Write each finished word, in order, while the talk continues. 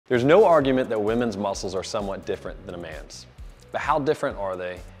There's no argument that women's muscles are somewhat different than a man's. But how different are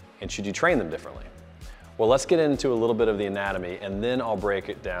they, and should you train them differently? Well, let's get into a little bit of the anatomy, and then I'll break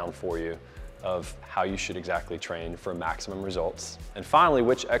it down for you of how you should exactly train for maximum results. And finally,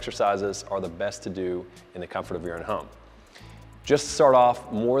 which exercises are the best to do in the comfort of your own home. Just to start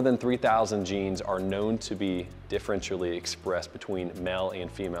off, more than 3,000 genes are known to be differentially expressed between male and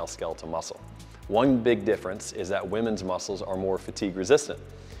female skeletal muscle. One big difference is that women's muscles are more fatigue resistant.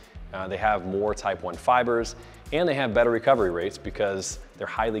 They have more type 1 fibers, and they have better recovery rates because they're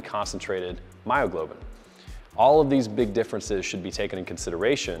highly concentrated myoglobin. All of these big differences should be taken in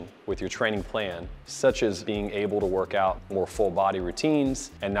consideration with your training plan, such as being able to work out more full body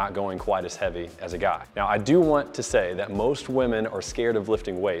routines and not going quite as heavy as a guy. Now, I do want to say that most women are scared of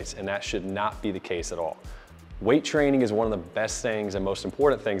lifting weights, and that should not be the case at all. Weight training is one of the best things and most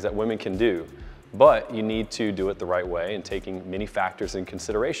important things that women can do, but you need to do it the right way and taking many factors in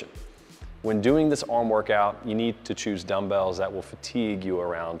consideration. When doing this arm workout, you need to choose dumbbells that will fatigue you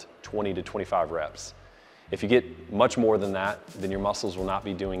around 20 to 25 reps. If you get much more than that, then your muscles will not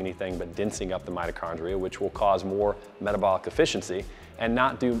be doing anything but densing up the mitochondria, which will cause more metabolic efficiency and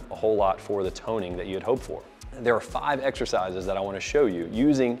not do a whole lot for the toning that you had hoped for. There are 5 exercises that I want to show you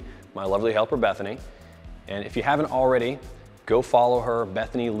using my lovely helper, Bethany. And if you haven't already, go follow her,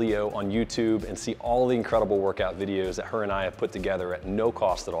 Bethany Leo, on YouTube and see all the incredible workout videos that her and I have put together at no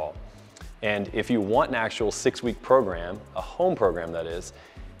cost at all. And if you want an actual 6-week program, a home program that is,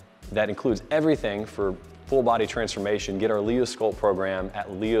 that includes everything for full body transformation, get our LeoSculpt program at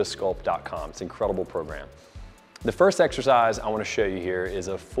leosculpt.com. It's an incredible program. The first exercise I want to show you here is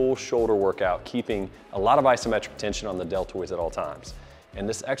a full shoulder workout, keeping a lot of isometric tension on the deltoids at all times. And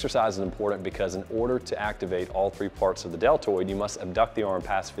this exercise is important because in order to activate all 3 parts of the deltoid, you must abduct the arm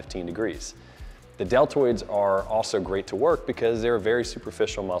past 15 degrees. The deltoids are also great to work because they're a very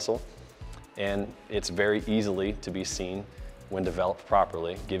superficial muscle, and it's very easily to be seen when developed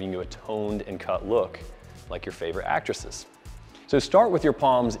properly, giving you a toned and cut look like your favorite actresses. So start with your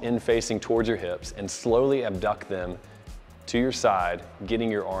palms in facing towards your hips and slowly abduct them to your side,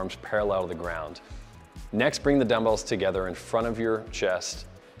 getting your arms parallel to the ground. Next, bring the dumbbells together in front of your chest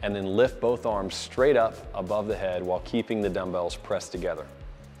and then lift both arms straight up above the head while keeping the dumbbells pressed together.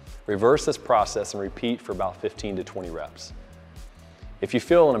 Reverse this process and repeat for about 15 to 20 reps. If you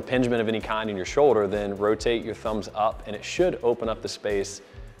feel an impingement of any kind in your shoulder, then rotate your thumbs up and it should open up the space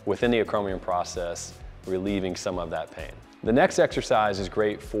within the acromion process, relieving some of that pain. The next exercise is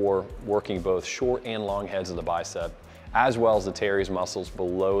great for working both short and long heads of the bicep, as well as the teres muscles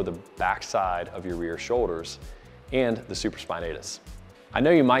below the backside of your rear shoulders and the supraspinatus. I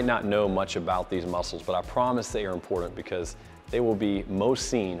know you might not know much about these muscles, but I promise they are important because they will be most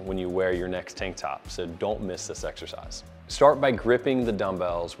seen when you wear your next tank top, so don't miss this exercise. Start by gripping the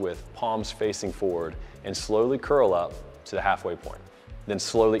dumbbells with palms facing forward and slowly curl up to the halfway point. Then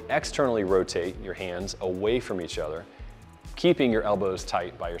slowly externally rotate your hands away from each other, keeping your elbows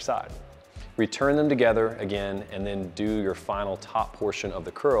tight by your side. Return them together again and then do your final top portion of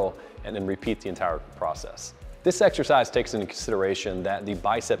the curl and then repeat the entire process. This exercise takes into consideration that the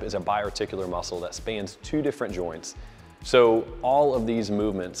bicep is a biarticular muscle that spans 2 different joints, so all of these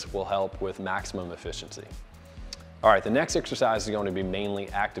movements will help with maximum efficiency. All right, the next exercise is going to be mainly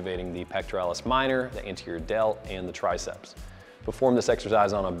activating the pectoralis minor, the anterior delt, and the triceps. Perform this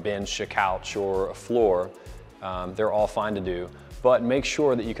exercise on a bench, a couch, or a floor. They're all fine to do, but make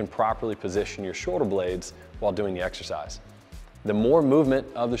sure that you can properly position your shoulder blades while doing the exercise. The more movement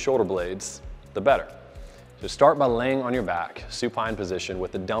of the shoulder blades, the better. So start by laying on your back, supine position,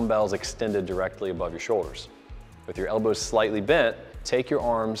 with the dumbbells extended directly above your shoulders. With your elbows slightly bent, take your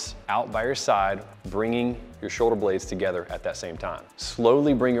arms out by your side, bringing your shoulder blades together at that same time.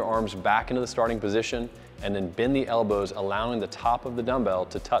 Slowly bring your arms back into the starting position and then bend the elbows, allowing the top of the dumbbell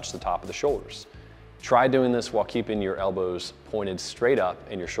to touch the top of the shoulders. Try doing this while keeping your elbows pointed straight up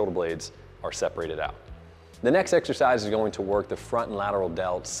and your shoulder blades are separated out. The next exercise is going to work the front and lateral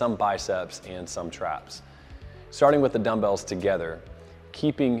delts, some biceps, and some traps. Starting with the dumbbells together,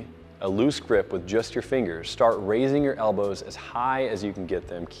 keeping a loose grip with just your fingers, start raising your elbows as high as you can get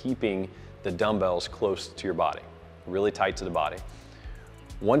them, keeping the dumbbells close to your body, really tight to the body.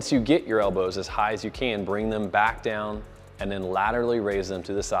 Once you get your elbows as high as you can, bring them back down and then laterally raise them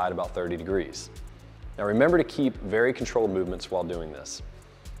to the side about 30 degrees. Now remember to keep very controlled movements while doing this.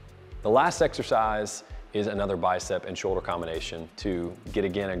 The last exercise is another bicep and shoulder combination to get,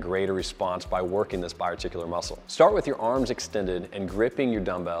 again, a greater response by working this biarticular muscle. Start with your arms extended and gripping your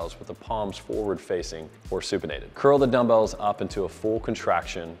dumbbells with the palms forward facing or supinated. Curl the dumbbells up into a full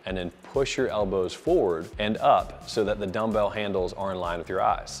contraction and then push your elbows forward and up so that the dumbbell handles are in line with your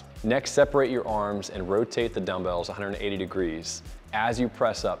eyes. Next, separate your arms and rotate the dumbbells 180 degrees as you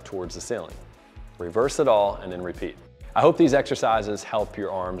press up towards the ceiling. Reverse it all and then repeat. I hope these exercises help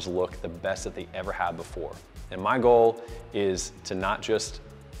your arms look the best that they ever have before. And my goal is to not just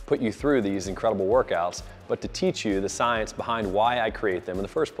put you through these incredible workouts, but to teach you the science behind why I create them in the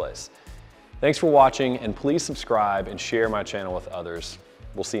first place. Thanks for watching, and please subscribe and share my channel with others.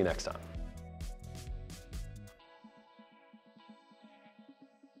 We'll see you next time.